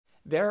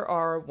There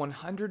are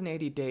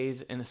 180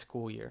 days in a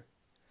school year,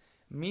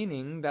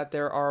 meaning that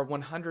there are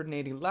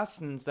 180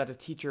 lessons that a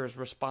teacher is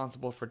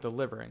responsible for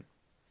delivering.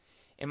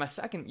 In my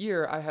second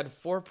year, I had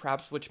 4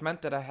 preps, which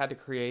meant that I had to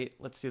create,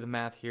 let's do the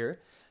math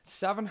here,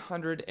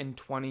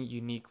 720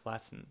 unique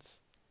lessons.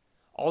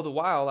 All the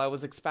while, I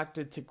was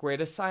expected to grade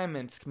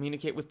assignments,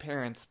 communicate with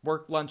parents,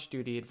 work lunch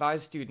duty,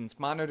 advise students,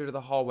 monitor the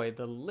hallway.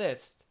 The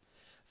list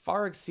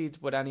far exceeds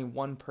what any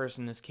one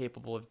person is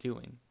capable of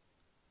doing.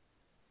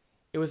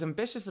 It was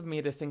ambitious of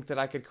me to think that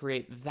I could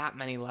create that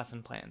many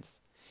lesson plans.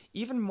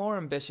 Even more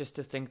ambitious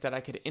to think that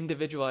I could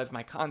individualize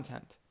my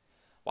content.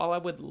 While I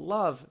would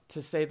love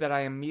to say that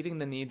I am meeting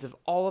the needs of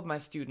all of my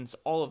students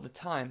all of the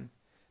time,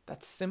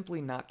 that's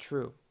simply not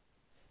true.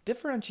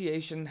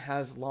 Differentiation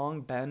has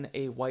long been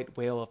a white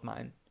whale of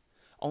mine.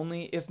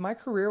 Only if my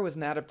career was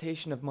an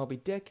adaptation of Moby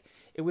Dick,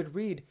 it would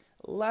read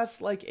less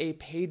like a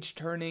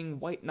page-turning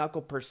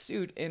white-knuckle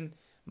pursuit and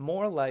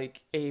more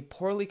like a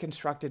poorly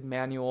constructed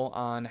manual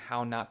on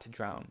how not to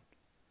drown.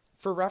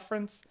 For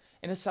reference,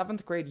 in a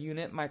 7th grade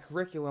unit, my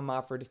curriculum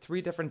offered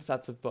 3 different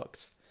sets of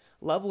books,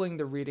 leveling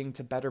the reading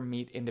to better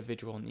meet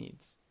individual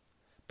needs.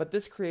 But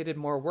this created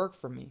more work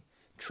for me,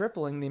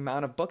 tripling the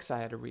amount of books I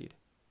had to read.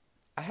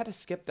 I had to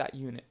skip that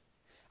unit.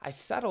 I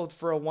settled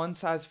for a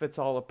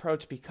one-size-fits-all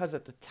approach because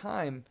at the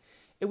time,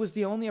 it was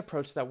the only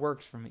approach that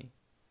worked for me.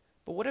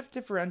 But what if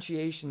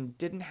differentiation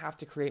didn't have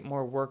to create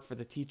more work for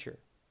the teacher?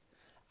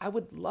 I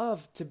would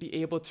love to be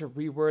able to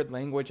reword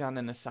language on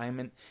an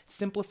assignment,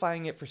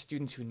 simplifying it for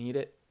students who need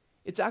it.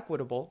 It's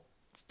equitable,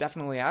 it's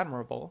definitely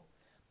admirable,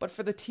 but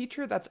for the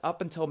teacher that's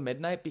up until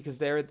midnight because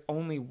they're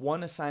only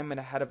one assignment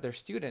ahead of their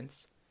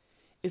students,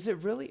 is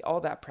it really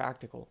all that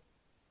practical?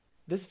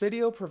 This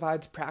video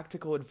provides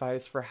practical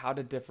advice for how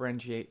to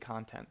differentiate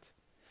content.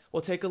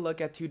 We'll take a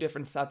look at 2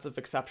 different sets of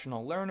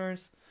exceptional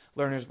learners,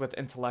 learners with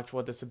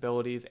intellectual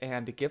disabilities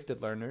and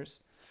gifted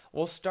learners.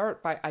 We'll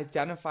start by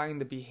identifying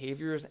the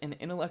behaviors and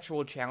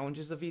intellectual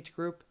challenges of each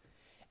group,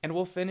 and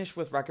we'll finish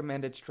with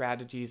recommended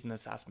strategies and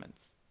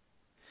assessments.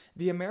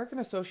 The American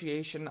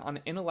Association on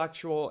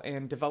Intellectual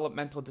and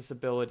Developmental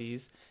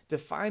Disabilities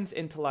defines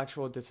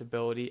intellectual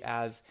disability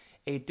as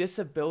a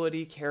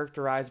disability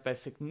characterized by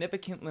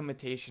significant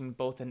limitation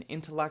both in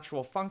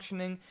intellectual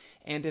functioning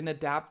and in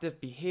adaptive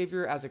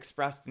behavior as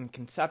expressed in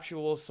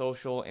conceptual,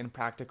 social, and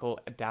practical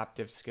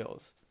adaptive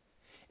skills.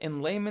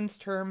 In layman's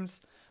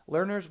terms,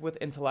 learners with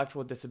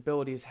intellectual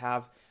disabilities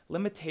have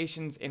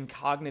limitations in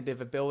cognitive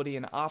ability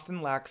and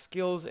often lack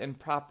skills in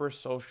proper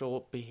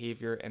social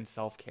behavior and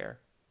self-care.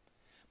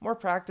 More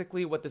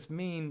practically, what this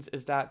means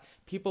is that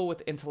people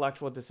with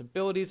intellectual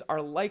disabilities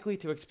are likely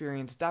to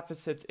experience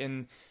deficits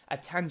in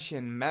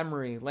attention,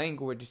 memory,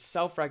 language,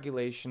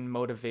 self-regulation,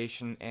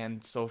 motivation,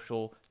 and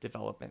social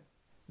development.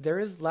 There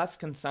is less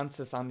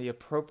consensus on the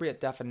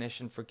appropriate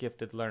definition for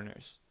gifted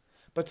learners,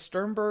 but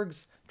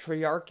Sternberg's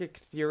triarchic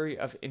theory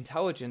of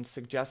intelligence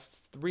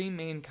suggests 3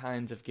 main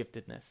kinds of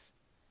giftedness: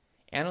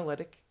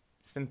 analytic,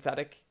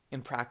 synthetic,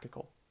 and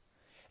practical.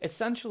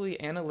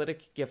 Essentially,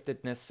 analytic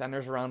giftedness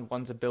centers around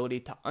one's ability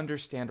to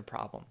understand a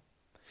problem,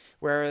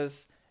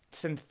 whereas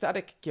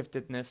synthetic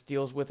giftedness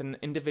deals with an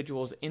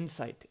individual's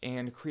insight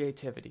and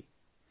creativity.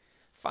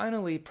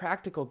 Finally,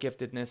 practical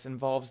giftedness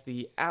involves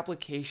the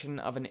application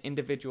of an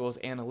individual's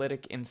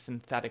analytic and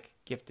synthetic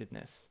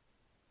giftedness.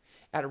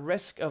 At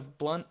risk of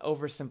blunt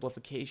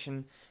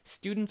oversimplification,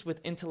 students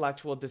with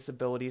intellectual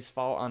disabilities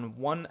fall on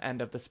one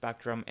end of the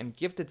spectrum and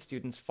gifted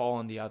students fall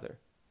on the other.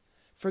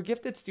 For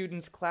gifted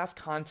students, class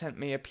content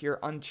may appear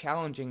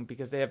unchallenging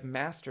because they have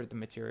mastered the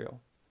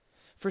material.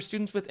 For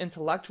students with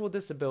intellectual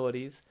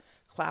disabilities,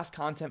 class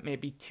content may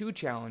be too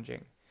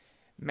challenging,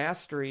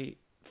 mastery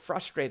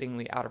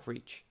frustratingly out of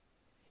reach.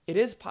 It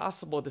is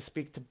possible to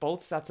speak to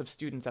both sets of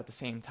students at the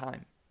same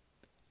time.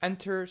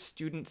 Enter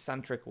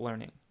student-centric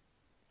learning.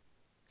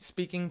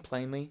 Speaking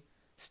plainly,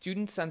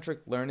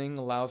 student-centric learning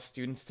allows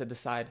students to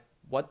decide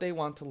what they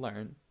want to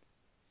learn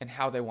and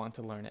how they want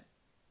to learn it.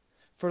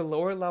 For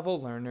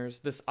lower-level learners,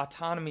 this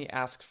autonomy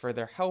asks for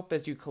their help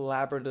as you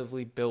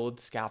collaboratively build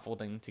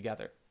scaffolding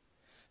together.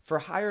 For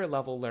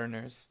higher-level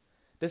learners,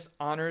 this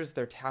honors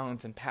their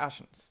talents and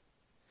passions.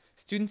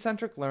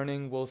 Student-centric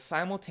learning will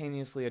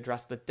simultaneously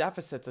address the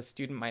deficits a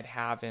student might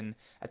have in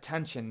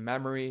attention,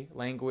 memory,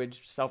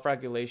 language,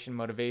 self-regulation,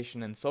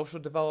 motivation, and social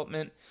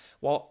development,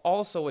 while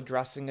also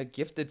addressing a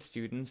gifted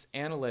student's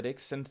analytic,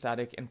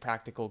 synthetic, and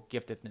practical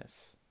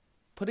giftedness.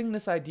 Putting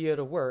this idea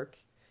to work,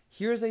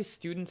 here's a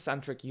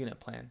student-centric unit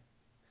plan.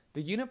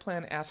 The unit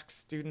plan asks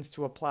students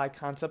to apply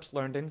concepts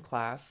learned in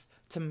class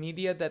to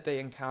media that they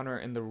encounter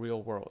in the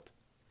real world.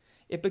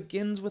 It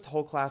begins with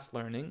whole class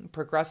learning,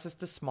 progresses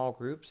to small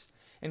groups,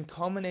 and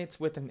culminates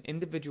with an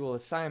individual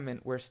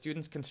assignment where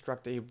students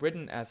construct a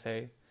written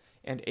essay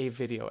and a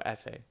video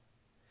essay.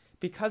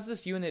 Because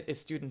this unit is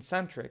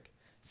student-centric,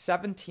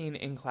 17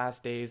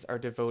 in-class days are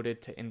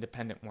devoted to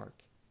independent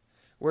work.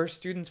 Where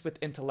students with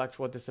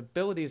intellectual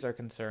disabilities are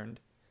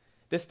concerned,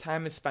 this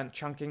time is spent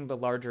chunking the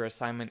larger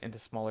assignment into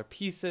smaller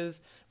pieces,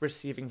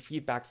 receiving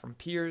feedback from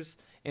peers,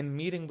 and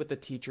meeting with the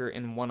teacher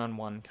in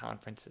one-on-one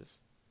conferences.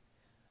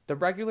 The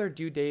regular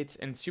due dates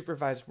and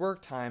supervised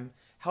work time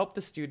help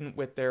the student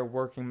with their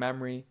working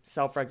memory,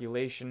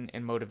 self-regulation,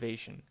 and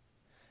motivation.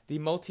 The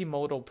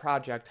multimodal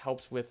project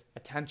helps with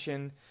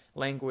attention,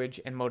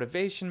 language, and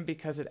motivation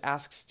because it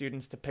asks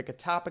students to pick a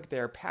topic they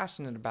are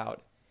passionate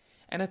about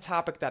and a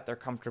topic that they're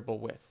comfortable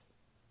with.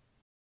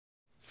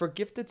 For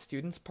gifted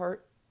students'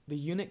 part, the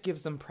unit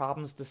gives them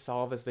problems to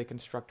solve as they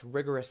construct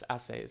rigorous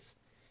essays.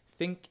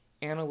 Think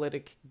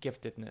analytic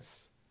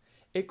giftedness.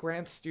 It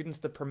grants students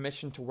the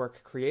permission to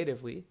work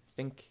creatively,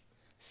 think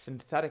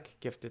synthetic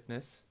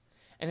giftedness,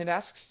 and it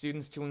asks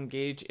students to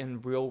engage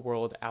in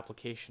real-world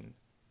application,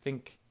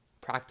 think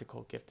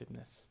practical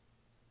giftedness.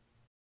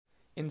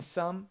 In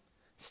sum,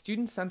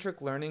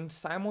 student-centric learning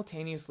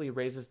simultaneously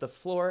raises the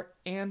floor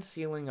and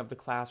ceiling of the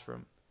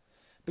classroom.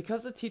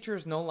 Because the teacher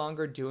is no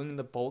longer doing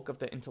the bulk of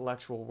the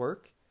intellectual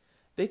work,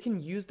 they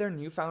can use their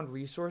newfound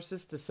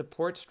resources to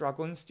support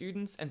struggling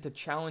students and to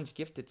challenge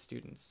gifted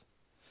students.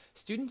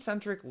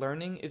 Student-centric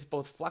learning is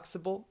both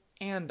flexible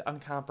and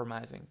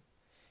uncompromising.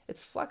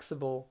 It's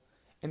flexible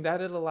in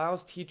that it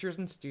allows teachers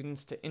and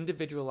students to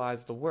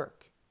individualize the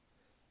work.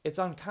 It's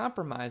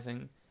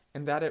uncompromising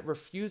in that it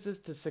refuses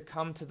to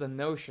succumb to the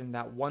notion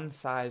that one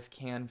size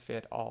can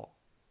fit all.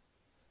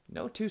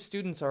 No two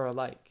students are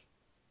alike.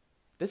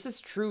 This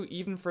is true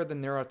even for the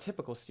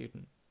neurotypical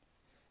student.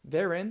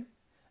 Therein,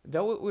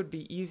 though it would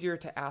be easier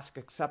to ask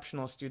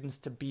exceptional students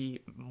to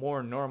be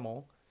more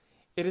normal,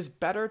 it is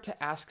better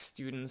to ask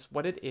students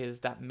what it is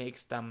that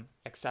makes them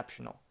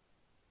exceptional,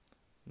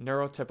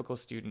 neurotypical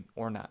student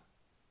or not.